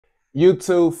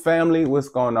YouTube family, what's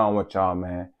going on with y'all,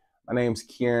 man? My name's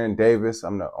Kieran Davis.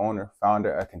 I'm the owner,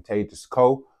 founder of Contagious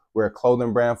Co. We're a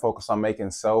clothing brand focused on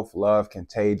making self-love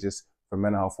contagious for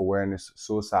mental health awareness,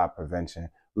 suicide prevention.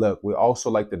 Look, we also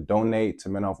like to donate to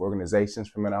mental health organizations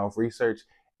for mental health research,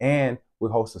 and we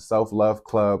host a self-love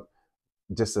club,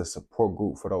 just a support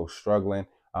group for those struggling.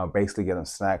 Basically, get them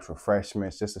snacks,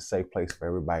 refreshments, just a safe place for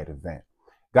everybody to vent.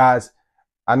 Guys,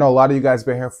 I know a lot of you guys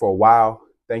been here for a while.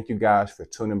 Thank you guys for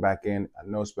tuning back in. I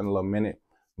know it's been a little minute,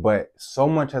 but so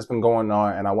much has been going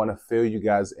on, and I want to fill you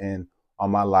guys in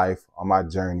on my life, on my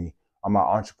journey, on my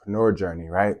entrepreneur journey,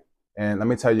 right? And let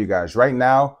me tell you guys, right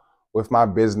now with my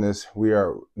business, we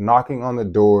are knocking on the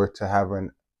door to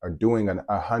having or doing a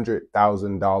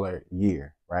 $100,000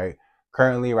 year, right?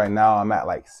 Currently, right now, I'm at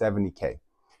like 70K.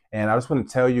 And I just want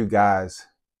to tell you guys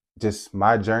just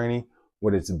my journey,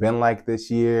 what it's been like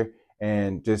this year,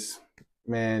 and just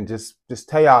man, just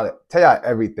tell y'all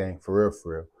everything for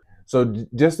real. So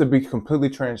just to be completely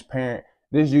transparent,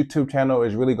 this YouTube channel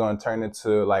is really going to turn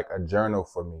into like a journal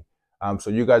for me. So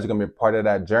you guys are going to be a part of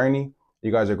that journey.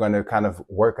 You guys are going to kind of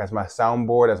work as my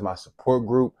soundboard, as my support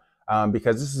group,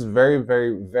 because this is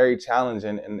very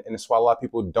challenging, and it's why a lot of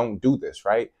people don't do this,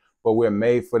 right? But we're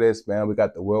made for this, man. We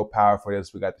got the willpower for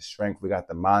this. We got the strength. We got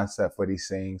the mindset for these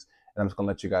things. And I'm just going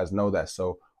to let you guys know that.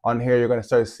 So on here, you're going to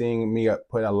start seeing me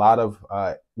put a lot of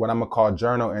what I'm going to call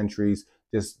journal entries,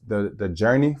 just the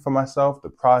journey for myself,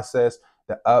 the process,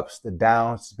 the ups, the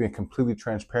downs, just being completely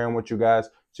transparent with you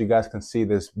guys so you guys can see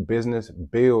this business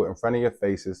build in front of your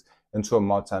faces into a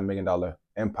multi-million-dollar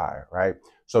empire, right?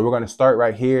 So we're going to start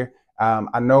right here.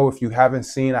 I know if you haven't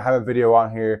seen, I have a video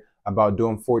on here about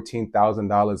doing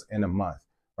 $14,000 in a month,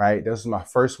 right? This is my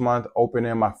first month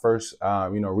opening my first,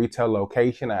 retail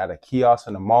location. I had a kiosk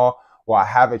in the mall. Well, I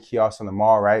have a kiosk in the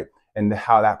mall, right? And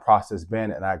how that process been.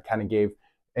 And I kind of gave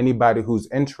anybody who's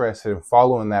interested in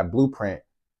following that blueprint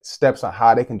steps on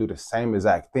how they can do the same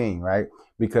exact thing, right?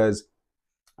 Because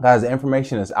guys, the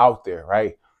information is out there,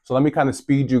 right? So let me kind of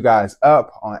speed you guys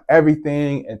up on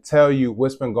everything and tell you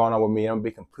what's been going on with me. I'm gonna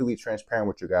be completely transparent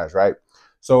with you guys, right?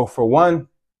 So for one,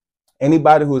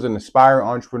 anybody who's an aspiring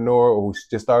entrepreneur or who's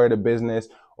just started a business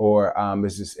or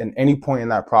is just in any point in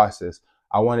that process,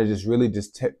 I want to just really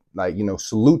just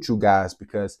salute you guys,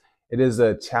 because it is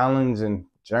a challenging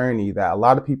journey that a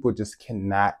lot of people just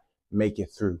cannot make it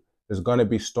through. There's going to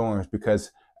be storms,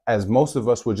 because as most of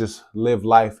us will just live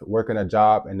life, working a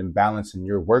job, and then balancing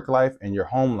your work life and your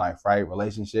home life, right?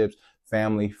 Relationships,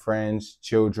 family, friends,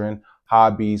 children,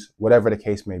 hobbies, whatever the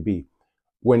case may be.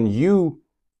 When you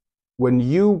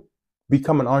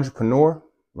become an entrepreneur,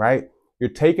 right? You're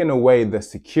taking away the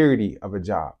security of a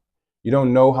job. You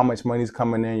don't know how much money is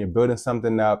coming in. You're building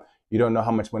something up. You don't know how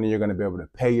much money you're going to be able to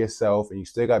pay yourself, and you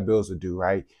still got bills to do,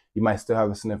 right? You might still have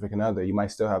a significant other. You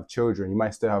might still have children. You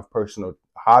might still have personal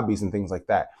hobbies and things like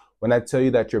that. When I tell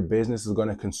you that your business is going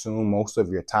to consume most of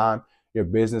your time, your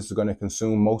business is going to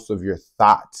consume most of your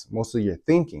thoughts, most of your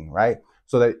thinking, right?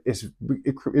 So that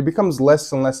it becomes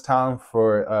less and less time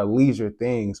for leisure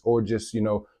things, or just,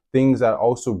 things that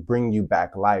also bring you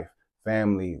back life,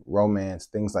 family, romance,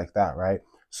 things like that, right?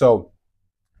 So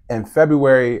in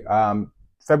February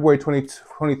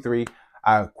 2023,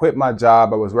 I quit my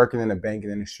job. I was working in the banking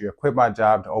industry. I quit my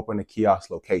job to open a kiosk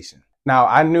location. Now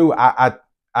I knew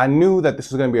I knew that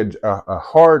this was going to be a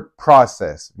hard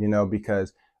process,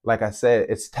 because like I said,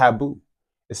 it's taboo.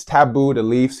 It's taboo to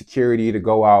leave security to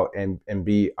go out and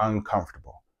be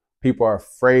uncomfortable. People are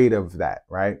afraid of that,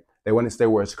 right? They want to stay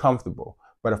where it's comfortable.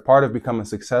 But if part of becoming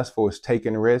successful is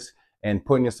taking risks and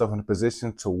putting yourself in a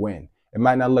position to win. It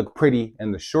might not look pretty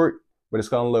in the short, but it's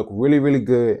going to look really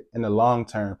good in the long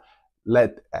term.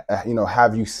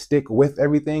 Have you stick with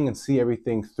everything and see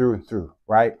everything through and through,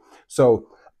 right? So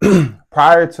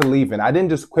prior to leaving, I didn't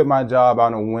just quit my job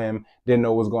on a whim, didn't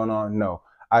know what was going on. No,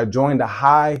 I joined a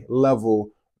high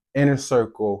level inner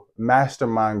circle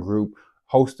mastermind group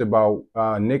hosted by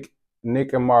Nick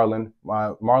and Marlon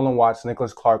Watts,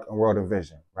 Nicholas Clark, and World of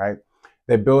Vision, right?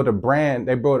 They build a brand,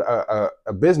 they build a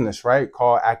business, right,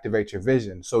 called Activate Your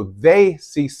Vision. So they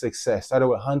see success. Started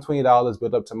with $120,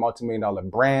 built up to multi-million-dollar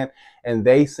brand, and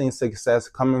they seen success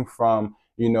coming from,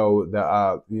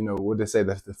 what they say,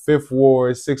 the Fifth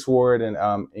Ward, Sixth Ward, and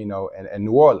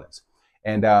New Orleans.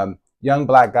 And young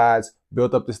Black guys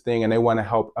built up this thing, and they want to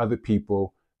help other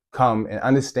people come and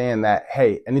understand that,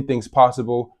 hey, anything's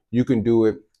possible. You can do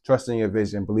it. Trust in your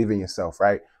vision, believe in yourself,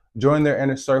 right? Joined their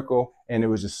inner circle, and it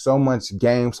was just so much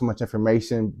game, so much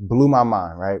information, blew my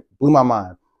mind, right? Blew my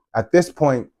mind. At this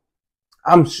point,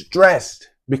 I'm stressed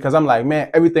because I'm like, man,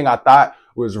 everything I thought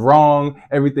was wrong.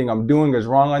 Everything I'm doing is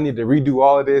wrong. I need to redo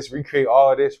all of this, recreate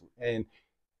all of this. And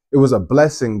it was a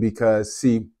blessing because,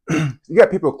 see, you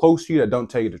got people close to you that don't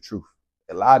tell you the truth.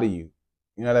 They lie to you.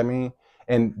 You know what I mean?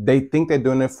 And they think they're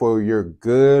doing it for your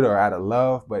good or out of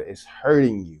love, but it's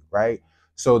hurting you, right?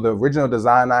 So the original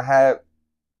design I had,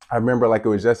 I remember like it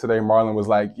was yesterday, Marlon was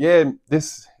like, yeah,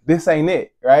 this ain't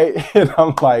it, right? And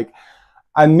I'm like,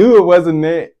 I knew it wasn't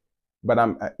it, but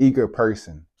I'm an eager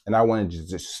person and I wanted to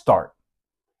just start.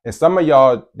 And some of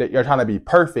y'all that you're trying to be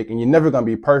perfect and you're never going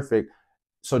to be perfect.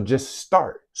 So just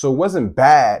start. So it wasn't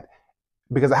bad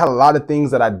because I had a lot of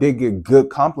things that I did get good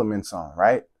compliments on,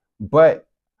 right? But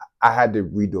I had to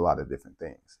redo a lot of different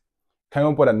things. Came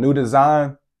up with a new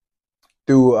design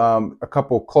through a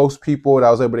couple close people that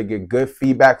I was able to get good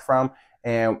feedback from.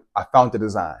 And I found the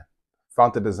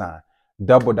design,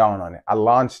 doubled down on it. I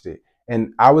launched it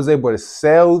and I was able to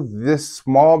sell this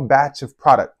small batch of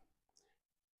product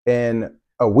in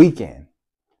a weekend.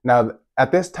 Now,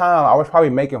 at this time, I was probably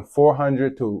making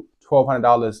 $400 to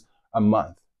 $1,200 a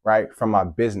month, right, from my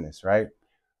business, right?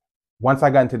 Once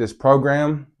I got into this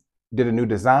program, did a new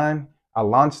design, I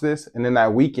launched this, and then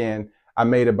that weekend, I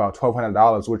made about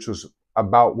 $1,200, which was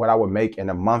about what I would make in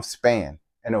a month span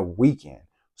in a weekend.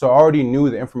 So I already knew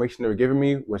the information they were giving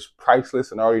me was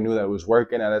priceless, and I already knew that it was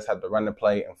working. I just had to run the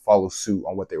play and follow suit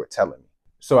on what they were telling me.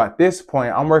 So at this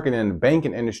point, I'm working in the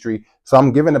banking industry, so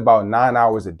I'm giving about 9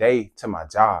 hours a day to my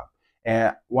job.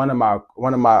 And one of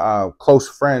my close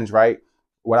friends, right,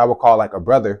 what I would call like a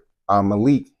brother,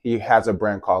 Malik, he has a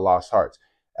brand called Lost Hearts.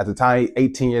 At the time,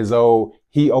 18 years old,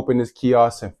 he opened his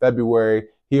kiosk in February.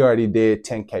 He already did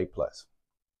 10K plus.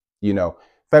 You know,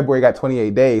 February got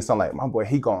 28 days. So I'm like, my boy,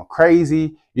 he going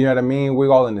crazy. You know what I mean?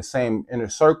 We're all in the same inner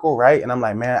circle, right? And I'm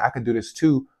like, man, I could do this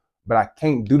too, but I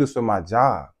can't do this with my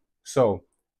job. So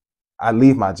I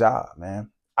leave my job,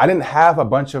 man. I didn't have a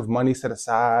bunch of money set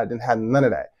aside. I didn't have none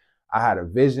of that. I had a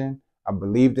vision. I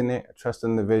believed in it. I trusted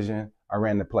in the vision. I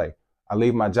ran the play. I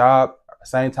leave my job. At the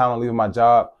same time I leave my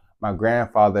job, my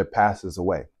grandfather passes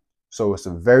away. So it's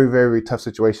a very, very tough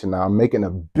situation now. I'm making a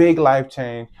big life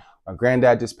change. My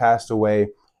granddad just passed away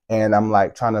and I'm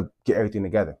like trying to get everything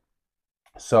together.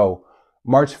 So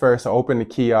March 1st, I open the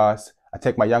kiosk. I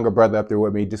take my younger brother up there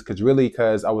with me just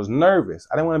because I was nervous.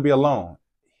 I didn't want to be alone.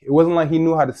 It wasn't like he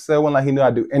knew how to sell. It wasn't like he knew how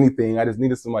to do anything. I just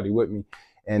needed somebody with me.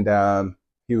 And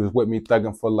he was with me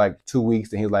thugging for like 2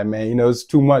 weeks. And he was like, man, you know, it's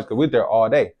too much because we're there all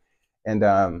day. And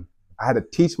I had to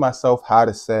teach myself how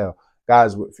to sell.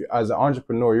 Guys, as an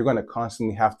entrepreneur, you're going to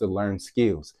constantly have to learn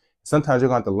skills. Sometimes you're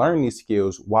going to have to learn these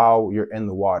skills while you're in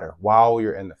the water, while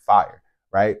you're in the fire,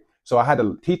 right? So I had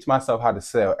to teach myself how to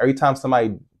sell. Every time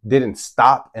somebody didn't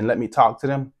stop and let me talk to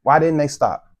them, why didn't they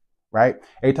stop? Right?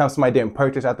 Every time somebody didn't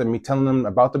purchase after me telling them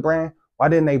about the brand, why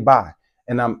didn't they buy?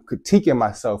 And I'm critiquing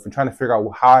myself and trying to figure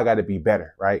out how I got to be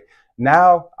better, right?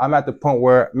 Now I'm at the point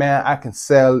where, man, I can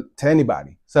sell to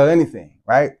anybody, sell anything,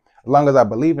 right? As long as I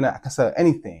believe in it, I can sell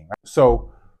anything. Right?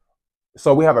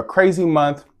 So we have a crazy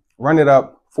month, run it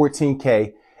up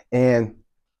 14K. And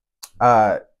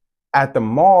at the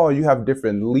mall, you have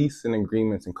different lease and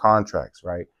agreements and contracts,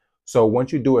 right? So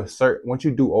once you do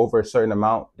over a certain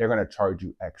amount, they're going to charge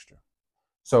you extra.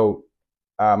 So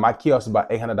my kiosk is about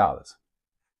 $800.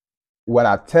 When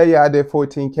I tell you I did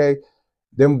 14K,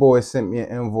 them boys sent me an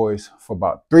invoice for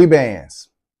about 3 bands,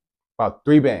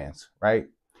 right?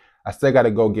 I still got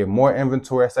to go get more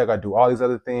inventory. I still got to do all these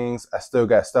other things. I still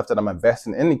got stuff that I'm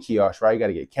investing in the kiosk, right? You got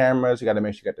to get cameras. You got to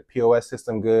make sure you got the POS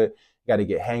system good. You got to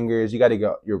get hangers. You got to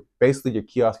get your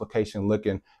kiosk location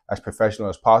looking as professional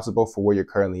as possible for where you're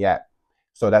currently at.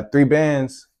 So that 3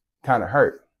 bands kind of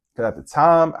hurt because at the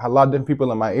time, I had a lot of different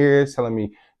people in my ears telling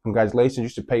me, congratulations, you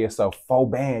should pay yourself 4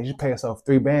 bands. You should pay yourself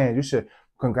 3 bands. You should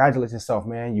congratulate yourself,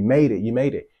 man. You made it. You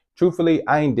made it. Truthfully,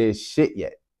 I ain't did shit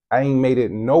yet. I ain't made it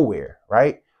nowhere,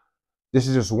 right? This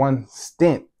is just one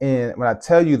stint. And when I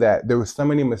tell you that, there were so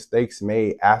many mistakes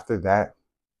made after that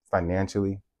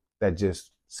financially that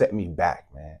just set me back,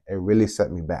 man. It really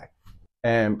set me back.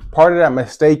 And part of that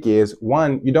mistake is,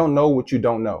 one, you don't know what you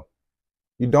don't know.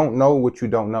 You don't know what you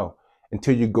don't know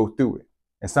until you go through it.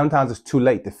 And sometimes it's too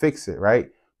late to fix it, right?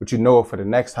 But you know it for the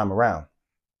next time around.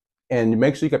 And you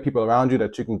make sure you got people around you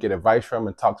that you can get advice from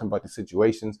and talk to them about the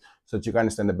situations so that you can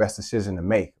understand the best decision to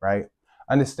make, right?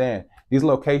 Understand, these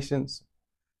locations,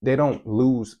 they don't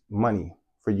lose money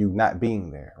for you not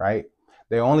being there, right?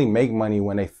 They only make money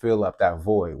when they fill up that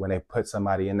void, when they put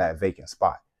somebody in that vacant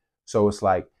spot. So it's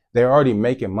like they're already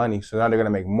making money, so now they're going to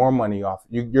make more money off.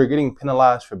 You're getting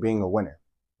penalized for being a winner.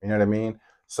 You know what I mean?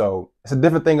 So it's a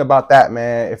different thing about that,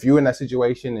 man. If you're in that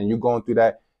situation and you're going through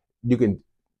that, you can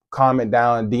comment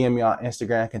down, DM me on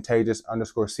Instagram,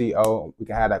 Contagious_CO. We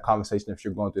can have that conversation if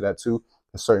you're going through that too.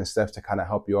 There's certain steps to kind of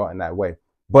help you out in that way.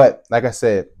 But like I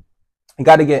said, You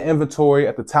got to get inventory.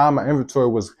 At the time, my inventory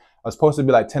was supposed to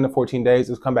be like 10 to 14 days.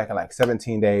 It was come back in like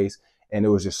 17 days. And it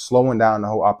was just slowing down the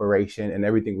whole operation, and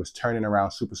everything was turning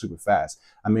around super, super fast.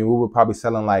 I mean, we were probably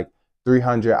selling like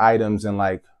 300 items in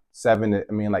like 10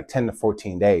 to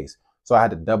 14 days. So I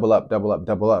had to double up, double up,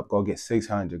 double up, go get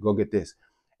 600, go get this.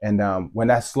 And when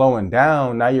that's slowing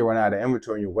down, now you're running out of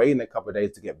inventory and you're waiting a couple of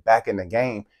days to get back in the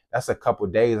game. That's a couple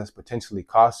of days that's potentially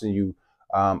costing you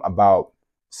about,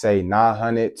 say,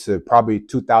 $900 to probably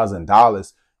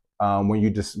 $2,000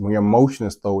 when your motion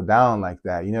is slowed down like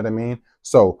that. You know what I mean?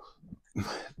 So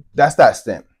that's that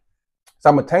stint.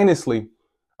 Simultaneously,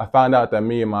 I found out that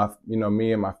me and my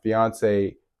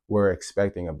fiance were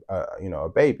expecting a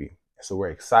baby. So we're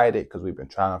excited because we've been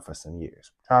trying for some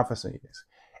years,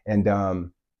 and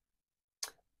found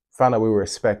out we were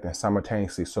expecting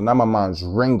simultaneously. So now my mind's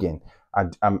ringing.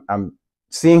 I'm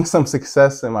seeing some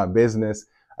success in my business.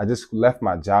 I just left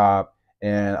my job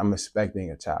and I'm expecting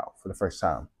a child for the first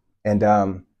time. And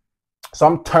so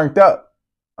I'm turned up.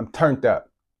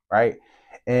 Right?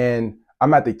 And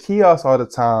I'm at the kiosk all the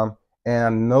time, and I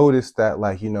noticed that,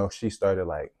 like, she started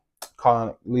like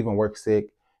leaving work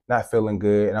sick, not feeling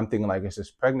good. And I'm thinking like it's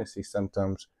just pregnancy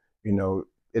symptoms, it'll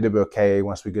be okay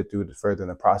once we get through further in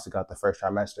the process, got the first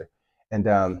trimester.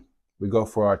 And we go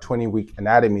for our 20-week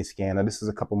anatomy scan. Now this is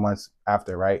a couple months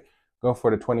after, right? Go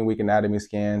for the 20-week anatomy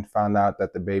scan, found out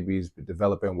that the baby's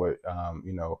developing with,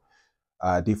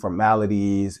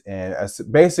 deformalities. And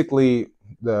basically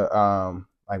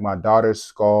like my daughter's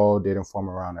skull didn't form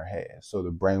around her head. So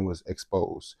the brain was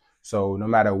exposed. So no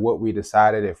matter what we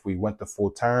decided, if we went to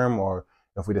full term or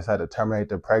if we decided to terminate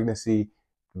the pregnancy,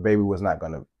 the baby was not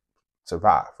going to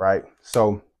survive, right?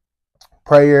 So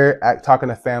prayer, talking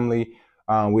to family,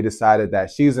 we decided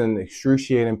that she's in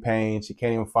excruciating pain. She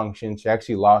can't even function. She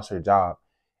actually lost her job,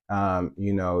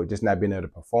 just not being able to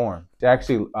perform. She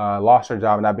actually lost her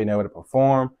job and not being able to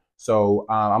perform. So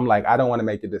I'm like, I don't want to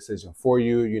make the decision for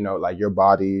you, like your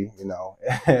body,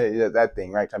 that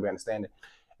thing, right? Trying to understand it.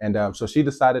 And so she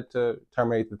decided to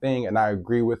terminate the thing, and I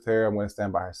agree with her. I'm going to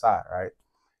stand by her side, right?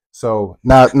 So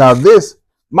now this,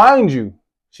 mind you,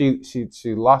 she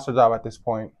lost her job at this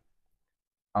point.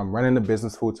 I'm running the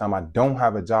business full time. I don't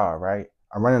have a job, right?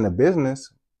 I'm running a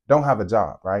business, don't have a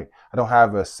job, right? I don't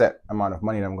have a set amount of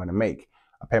money that I'm going to make.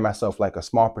 I pay myself like a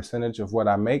small percentage of what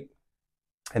I make.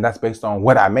 And that's based on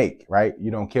what I make, right? You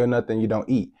don't kill nothing, you don't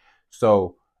eat.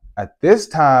 So at this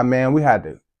time, man, we had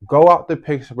to go out to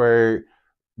Pittsburgh.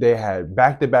 They had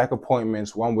back-to-back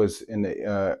appointments. One was in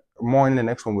the morning, the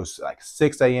next one was like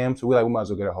 6 a.m. So we might as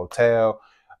well get a hotel.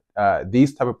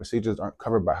 These type of procedures aren't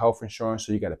covered by health insurance,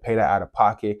 so you got to pay that out of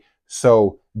pocket.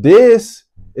 So this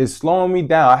is slowing me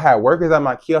down. I had workers at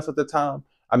my kiosk at the time.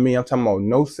 I mean, I'm talking about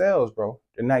no sales, bro.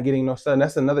 They're not getting no sales. And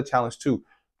that's another challenge too.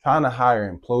 Trying to hire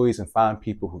employees and find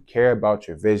people who care about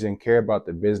your vision, care about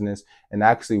the business, and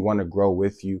actually want to grow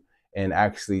with you and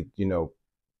actually,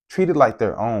 treat it like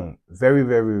their own. Very,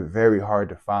 very, very hard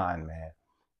to find, man.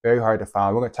 Very hard to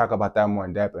find. We're going to talk about that more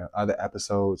in depth in other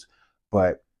episodes.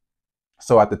 But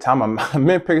so at the time I'm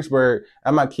in Pittsburgh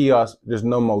at my kiosk, there's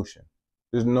no motion.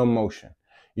 There's no motion.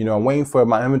 I'm waiting for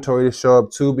my inventory to show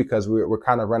up too, because we're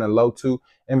kind of running low too.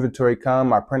 Inventory come,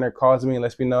 my printer calls me and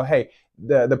lets me know, hey,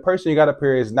 the person you got up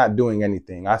here is not doing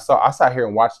anything. I sat here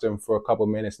and watched them for a couple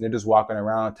minutes, and they're just walking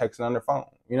around texting on their phone.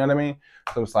 You know what I mean?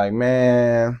 So it's like,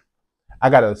 man, I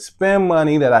got to spend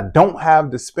money that I don't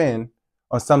have to spend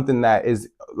on something that is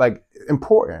like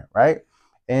important, right?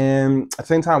 And at the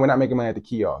same time, we're not making money at the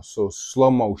kiosk. So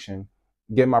slow motion,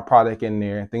 get my product in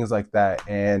there, things like that.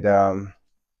 And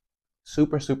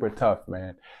super, super tough,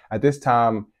 man. At this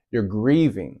time, you're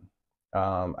grieving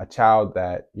a child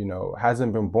that,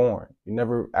 hasn't been born. You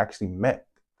never actually met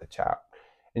the child,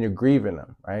 and you're grieving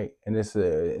them, right? And it's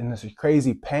a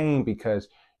crazy pain, because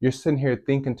you're sitting here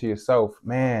thinking to yourself,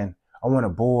 man, I want a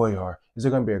boy, or is it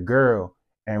going to be a girl?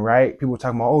 And right, people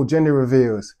talking about, oh, gender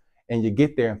reveals. And you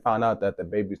get there and find out that the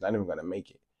baby's not even going to make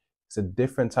it. It's a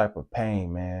different type of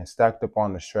pain, man, stacked up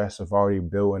on the stress of already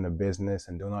building a business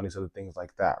and doing all these other things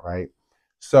like that, right?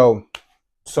 So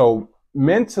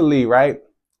mentally, right,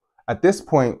 at this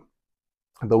point,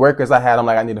 the workers I had, I'm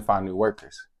like, I need to find new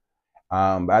workers.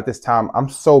 But at this time, I'm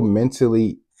so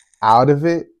mentally out of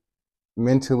it,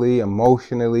 mentally,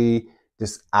 emotionally,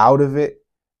 just out of it,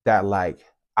 that like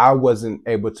I wasn't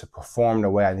able to perform the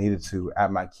way I needed to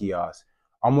at my kiosk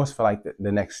almost for like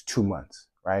the next 2 months,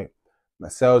 right? My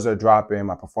sales are dropping,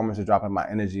 my performance is dropping, my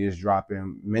energy is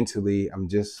dropping. Mentally, I'm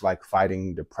just like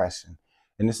fighting depression.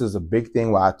 And this is a big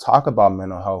thing where I talk about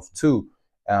mental health too.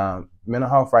 Mental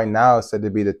health right now is said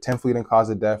to be the 10th leading cause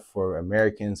of death for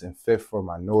Americans and 5th for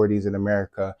minorities in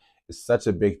America. is such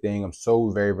a big thing. I'm so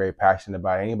very, very passionate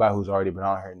about it. Anybody who's already been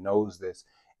on here knows this.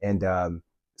 And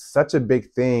such a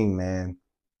big thing, man.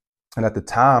 And at the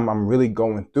time, I'm really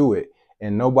going through it,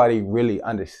 and nobody really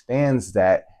understands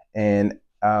that. And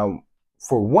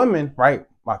for women, right,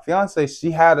 my fiance,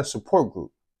 she had a support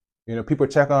group. You know, people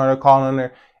checking on her, calling on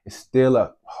her. It's still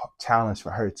a challenge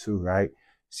for her too, right?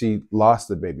 She lost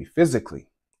the baby physically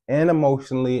and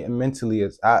emotionally and mentally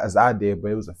as I did,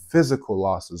 but it was a physical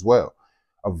loss as well.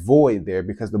 A void there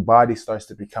because the body starts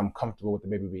to become comfortable with the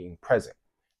baby being present.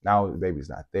 Now the baby's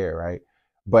not there, right?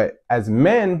 But as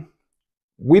men,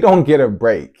 we don't get a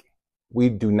break. We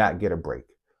do not get a break.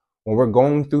 When we're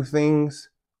going through things,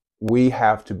 we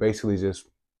have to basically just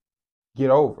get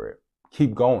over it.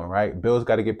 Keep going, right? Bills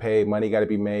got to get paid, money got to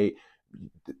be made.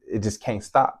 It just can't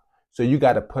stop. So you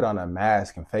got to put on a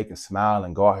mask and fake a smile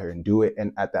and go out here and do it.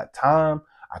 And at that time,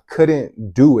 I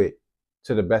couldn't do it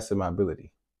to the best of my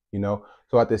ability, you know?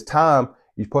 So at this time,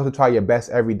 you're supposed to try your best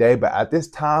every day. But at this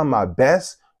time, my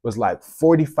best was like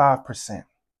 45%.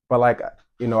 But like,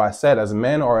 you know, I said, as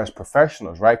men or as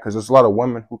professionals, right? Because there's a lot of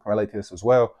women who can relate to this as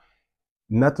well.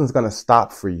 Nothing's going to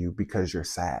stop for you because you're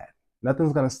sad.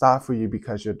 Nothing's going to stop for you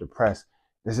because you're depressed.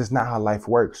 This is not how life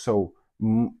works. So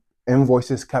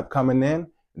invoices kept coming in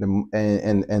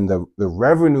and the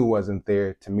revenue wasn't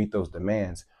there to meet those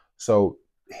demands. So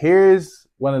here's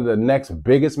one of the next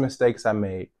biggest mistakes I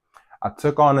made. I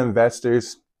took on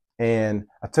investors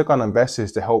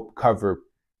to help cover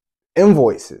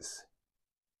invoices.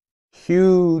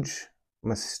 Huge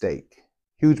mistake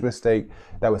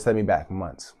that would set me back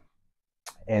months.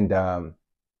 And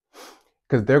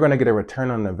because they're going to get a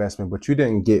return on the investment, but you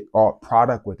didn't get all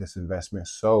product with this investment.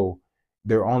 So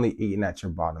they're only eating at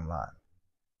your bottom line.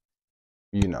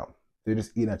 You know, they're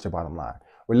just eating at your bottom line.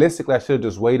 Realistically, I should have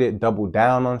just waited, doubled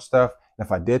down on stuff. And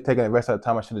if I did take an investment at the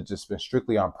time, I should have just been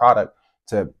strictly on product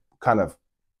to kind of,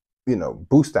 you know,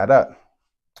 boost that up.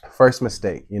 First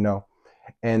mistake, you know.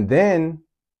 And then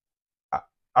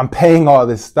I'm paying all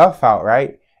this stuff out,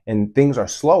 right? And things are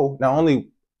slow. Not only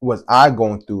was I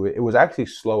going through it, it was actually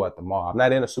slow at the mall. I'm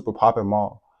not in a super popping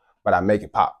mall, but I make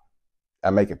it pop. I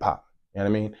make it pop. You know what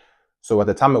I mean? So at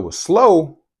the time it was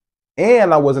slow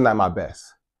and I wasn't at my best.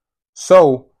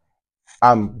 So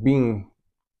I'm being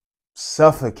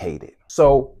suffocated.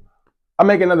 So I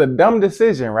make another dumb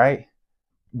decision, right?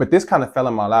 But this kind of fell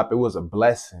in my lap. It was a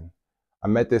blessing. I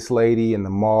met this lady in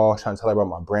the mall trying to tell her about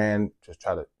my brand, just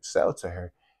try to sell to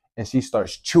her. And she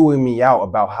starts chewing me out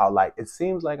about how, like, it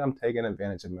seems like I'm taking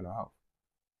advantage of mental health.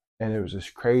 And it was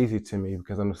just crazy to me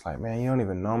because I'm just like, man, you don't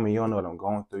even know me. You don't know what I'm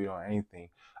going through. You don't know anything.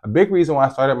 A big reason why I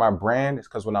started my brand is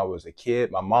because when I was a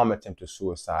kid, my mom attempted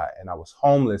suicide and I was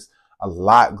homeless a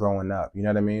lot growing up. You know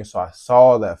what I mean? So I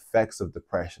saw the effects of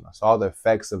depression. I saw the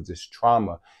effects of this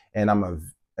trauma. And I'm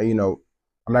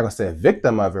I'm not going to say a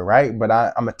victim of it, right? But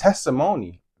I'm a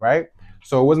testimony, right?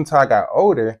 So it wasn't until I got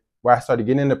older where I started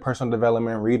getting into personal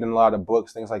development, reading a lot of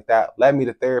books, things like that, led me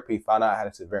to therapy, found out I had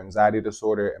a severe anxiety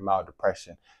disorder and mild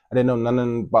depression. I didn't know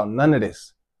nothing about none of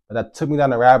this, but that took me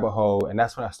down the rabbit hole. And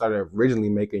that's when I started originally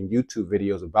making YouTube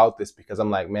videos about this because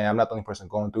I'm like, man, I'm not the only person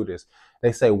going through this.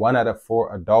 They say 1 out of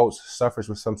 4 adults suffers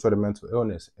with some sort of mental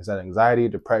illness. Is that anxiety,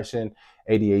 depression,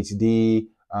 ADHD,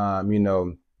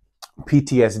 PTSD,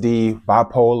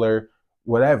 bipolar,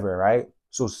 whatever, right?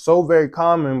 So very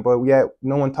common, but yet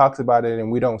no one talks about it and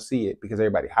we don't see it because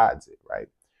everybody hides it, right?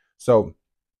 So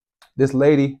this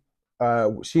lady,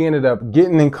 she ended up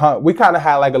getting we kind of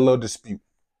had like a little dispute.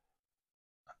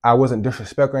 I wasn't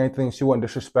disrespectful or anything. She wasn't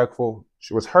disrespectful.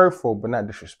 She was hurtful, but not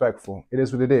disrespectful. It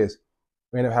is what it is.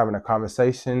 We ended up having a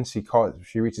conversation. She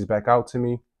reaches back out to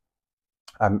me.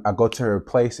 I go to her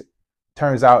place.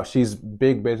 Turns out she's a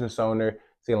big business owner,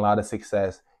 seeing a lot of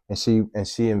success. And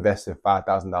she invested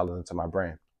 $5,000 into my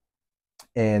brand.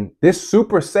 And this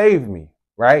super saved me,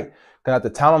 right? Because at the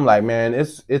time I'm like, man,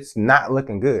 it's not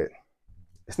looking good.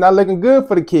 It's not looking good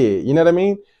for the kid. You know what I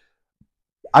mean?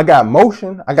 I got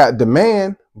motion, I got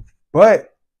demand, but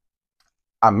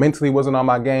I mentally wasn't on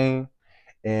my game,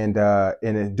 and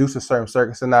induced a certain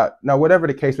circus. And now whatever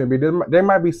the case may be, there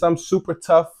might be some super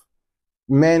tough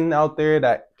men out there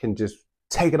that can just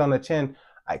take it on the chin.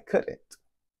 I couldn't.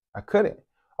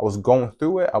 I was going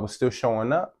through it. I was still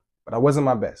showing up, but I wasn't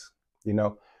my best, you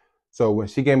know? So when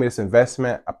she gave me this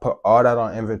investment, I put all that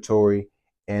on inventory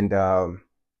and I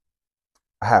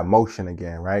had motion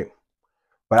again, right?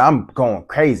 But I'm going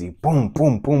crazy. Boom,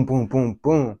 boom, boom, boom, boom,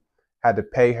 boom. Had to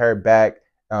pay her back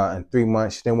in 3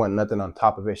 months. She didn't want nothing on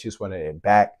top of it. She just wanted it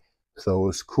back. So it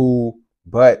was cool.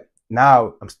 But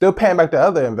now I'm still paying back to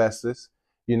other investors.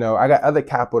 You know, I got other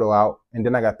capital out and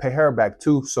then I got to pay her back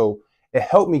too. So it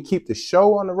helped me keep the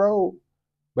show on the road,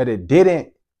 but it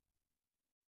didn't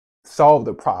solve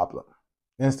the problem.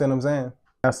 You understand what I'm saying?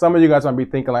 Now, some of you guys might be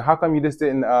thinking, like, how come you just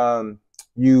didn't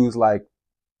use like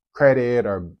credit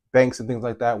or banks and things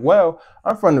like that? Well,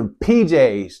 I'm from the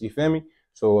PJs, you feel me?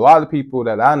 So a lot of people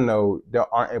that I know, they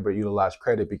aren't able to utilize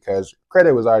credit because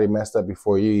credit was already messed up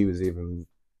before you was even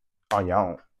on your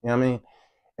own. You know what I mean?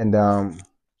 And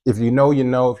if you know, you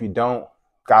know. If you don't,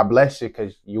 God bless you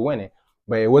because you win it.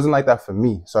 But it wasn't like that for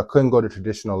me. So I couldn't go the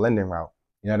traditional lending route.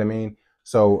 You know what I mean?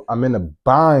 So I'm in a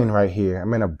bind right here.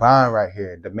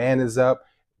 Demand is up,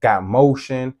 got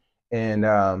motion, and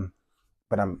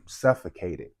but I'm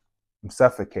suffocated.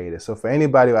 So for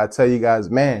anybody, I tell you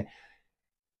guys, man,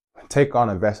 take on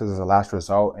investors as a last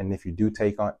result. And if you do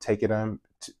take it on,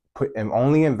 put and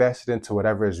only invest it into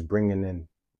whatever is bringing in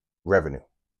revenue.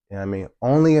 You know what I mean?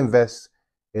 Only invest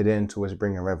it into what's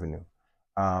bringing revenue,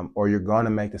 or you're going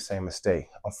to make the same mistake.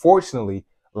 Unfortunately,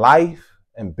 life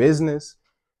and business,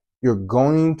 you're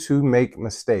going to make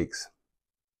mistakes,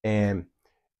 and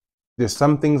there's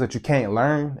some things that you can't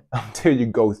learn until you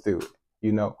go through it.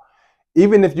 You know,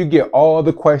 even if you get all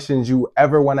the questions you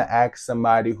ever want to ask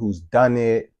somebody who's done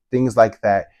it, things like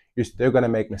that, you're still going to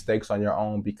make mistakes on your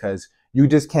own because you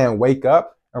just can't wake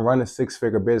up and run a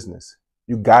six-figure business.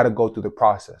 You got to go through the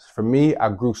process. For me, I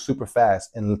grew super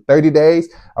fast. In 30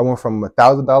 days, I went from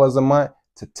 $1,000 a month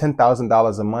to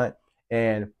 $10,000 a month.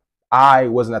 And I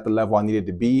wasn't at the level I needed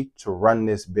to be to run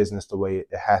this business the way it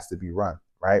has to be run,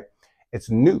 right? It's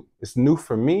new. It's new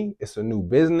for me. It's a new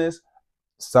business.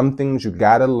 Some things you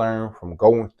got to learn from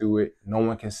going through it. No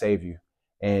one can save you.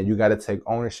 And you got to take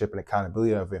ownership and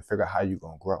accountability of it and figure out how you're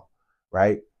going to grow,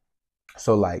 right?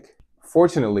 So like,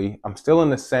 fortunately, I'm still in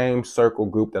the same circle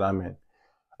group that I'm in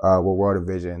with World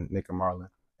Vision, Nick and Marlon.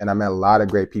 And I met a lot of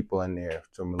great people in there.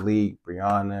 So Malik,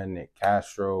 Brianna, Nick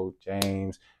Castro,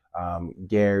 James,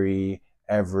 Gary,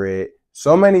 Everett.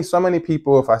 So many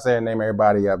people. If I say a name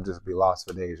everybody, I'll just be lost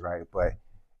for days, right? But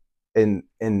in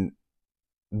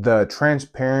the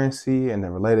transparency and the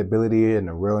relatability and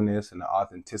the realness and the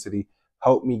authenticity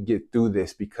helped me get through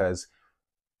this, because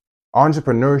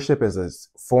entrepreneurship is a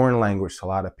foreign language to a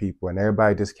lot of people and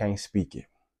everybody just can't speak it,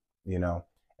 you know?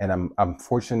 And I'm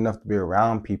fortunate enough to be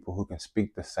around people who can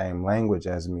speak the same language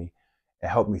as me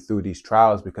and help me through these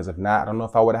trials, because if not, I don't know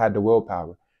if I would have had the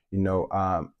willpower, you know,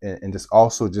 and just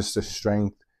also just the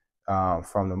strength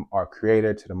from our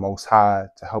creator to the most high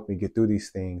to help me get through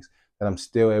these things, that I'm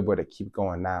still able to keep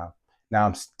going now. Now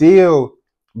I'm still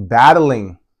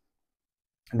battling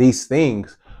these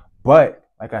things, but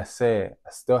like I said, I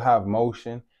still have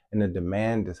motion and the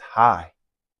demand is high.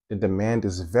 The demand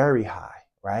is very high,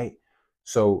 right?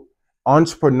 So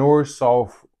entrepreneurs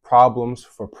solve problems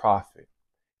for profit.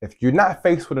 If you're not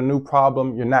faced with a new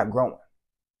problem, you're not growing.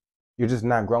 You're just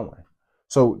not growing.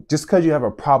 So just because you have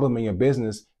a problem in your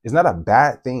business is not a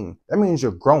bad thing. That means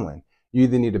you're growing. You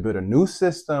either need to build a new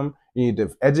system, you need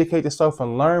to educate yourself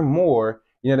and learn more.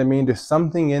 You know what I mean? There's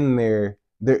something in there.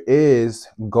 There is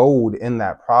gold in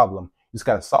that problem. You just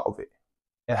got to solve it.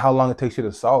 And how long it takes you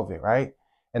to solve it, right?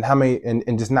 And how many,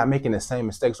 and just not making the same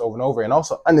mistakes over and over, and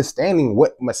also understanding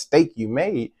what mistake you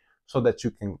made so that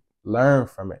you can learn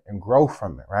from it and grow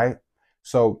from it, right?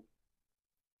 So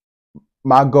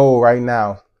my goal right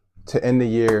now to end the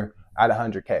year at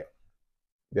 100K,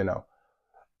 you know,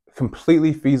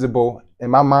 completely feasible.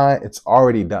 In my mind, it's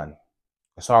already done.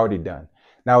 It's already done.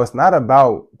 Now, it's not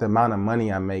about the amount of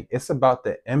money I make. It's about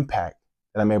the impact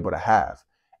that I'm able to have.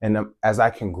 And as I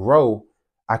can grow,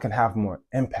 I can have more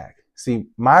impact. See,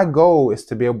 my goal is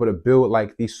to be able to build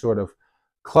like these sort of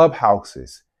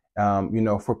clubhouses, you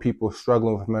know, for people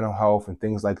struggling with mental health and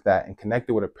things like that, and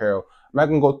connected with apparel. I'm not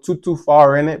gonna go too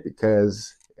far in it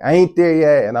because I ain't there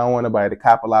yet, and I don't want anybody to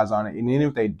capitalize on it. And even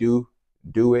if they do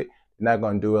it, they're not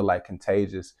gonna do it like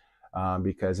Contagious,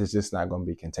 because it's just not gonna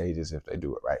be contagious if they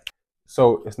do it right.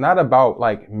 So it's not about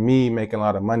like me making a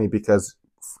lot of money, because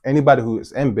anybody who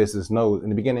is in business knows in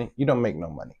the beginning, you don't make no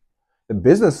money. The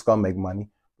business is gonna make money,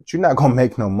 but you're not gonna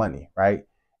make no money, right?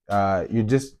 You're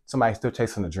just somebody still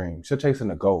chasing a dream, still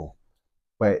chasing a goal.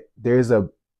 But there's a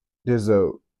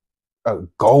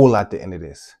goal at the end of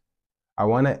this. I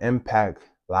want to impact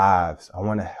lives. I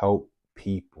want to help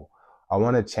people. I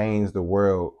want to change the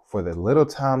world for the little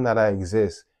time that I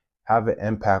exist, have an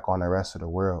impact on the rest of the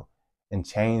world, and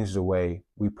change the way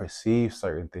we perceive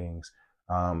certain things.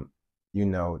 You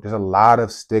know, there's a lot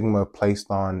of stigma placed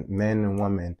on men and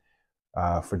women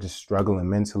for just struggling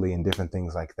mentally and different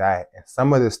things like that. And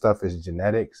some of this stuff is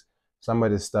genetics. Some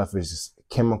of this stuff is just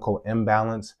chemical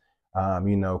imbalance,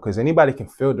 you know, because anybody can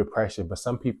feel depression, but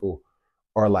some people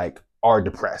are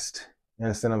depressed. You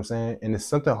understand what I'm saying? And it's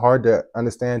something hard to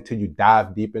understand till you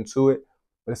dive deep into it.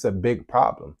 but it's a big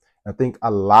problem. I think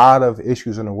a lot of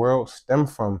issues in the world stem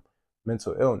from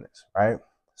mental illness, right?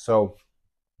 So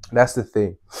that's the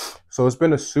thing. So it's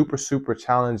been a super, super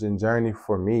challenging journey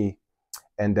for me.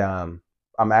 And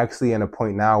I'm actually in a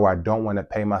point now where I don't want to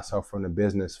pay myself from the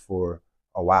business for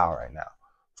a while right now.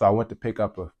 So I went to pick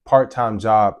up a part-time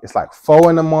job. It's like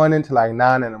 4 in the morning to like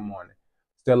 9 in the morning.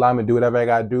 Still allow me to do whatever I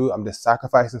got to do. I'm just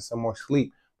sacrificing some more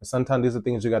sleep. But sometimes these are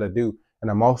things you got to do. And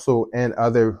I'm also in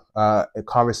other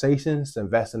conversations to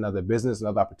invest in other business and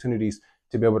other opportunities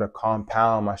to be able to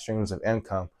compound my streams of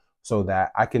income so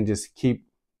that I can just keep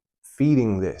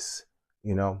feeding this,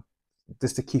 you know,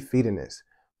 just to keep feeding this.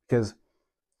 Because,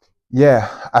 yeah,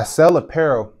 I sell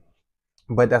apparel,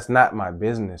 but that's not my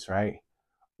business, right?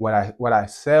 What I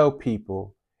sell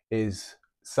people is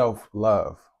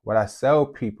self-love. What I sell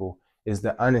people is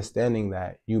the understanding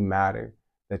that you matter,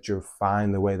 that you're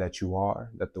fine the way that you are,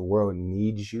 that the world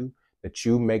needs you, that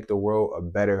you make the world a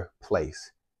better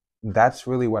place. That's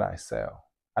really what I sell.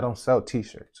 I don't sell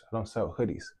t-shirts. I don't sell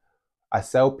hoodies. I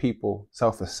sell people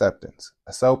self-acceptance.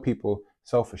 I sell people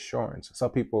self-assurance. I sell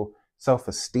people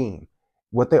self-esteem.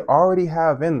 What they already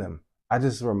have in them, I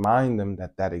just remind them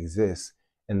that that exists,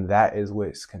 and that is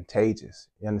what's contagious.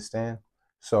 You understand?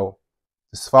 So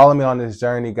just follow me on this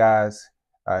journey, guys.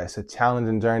 It's a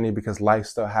challenging journey because life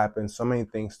still happens. So many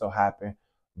things still happen.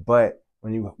 But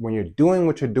when you're doing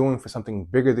what you're doing for something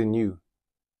bigger than you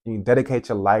dedicate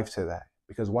your life to that.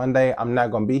 Because one day I'm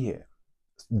not going to be here.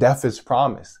 Death is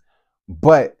promised.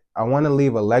 But I want to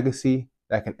leave a legacy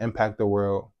that can impact the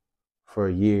world for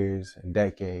years and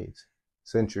decades,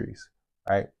 centuries,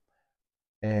 right?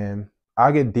 And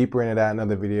I'll get deeper into that in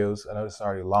other videos. I know it's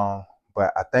already long,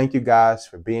 but I thank you guys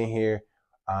for being here.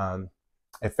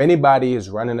 If anybody is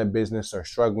running a business or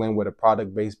struggling with a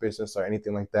product-based business or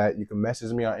anything like that, you can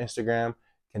message me on Instagram,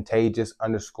 contagious_CO.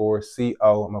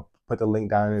 I'm going to put the link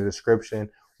down in the description.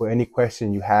 With any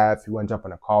question you have, if you want to jump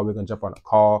on a call, we're going to jump on a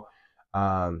call.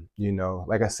 You know,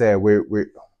 like I said,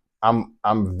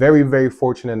 I'm very, very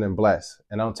fortunate and blessed,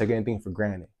 and I don't take anything for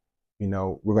granted. You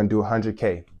know, we're going to do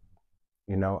 100K.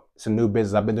 You know, it's a new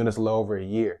business. I've been doing this a little over a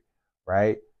year,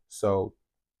 right? So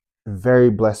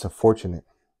very blessed and fortunate,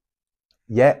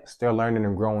 yet still learning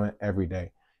and growing every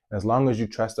day. And as long as you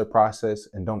trust the process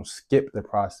and don't skip the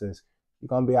process, you're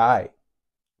going to be all right.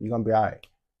 You're going to be all right.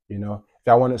 You know, if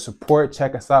y'all want to support,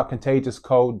 check us out,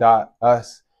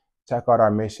 contagious.co.us. Check out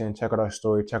our mission, check out our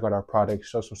story, check out our products,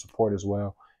 show some support as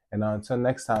well. And until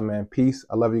next time, man, peace.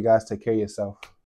 I love you guys. Take care of yourself.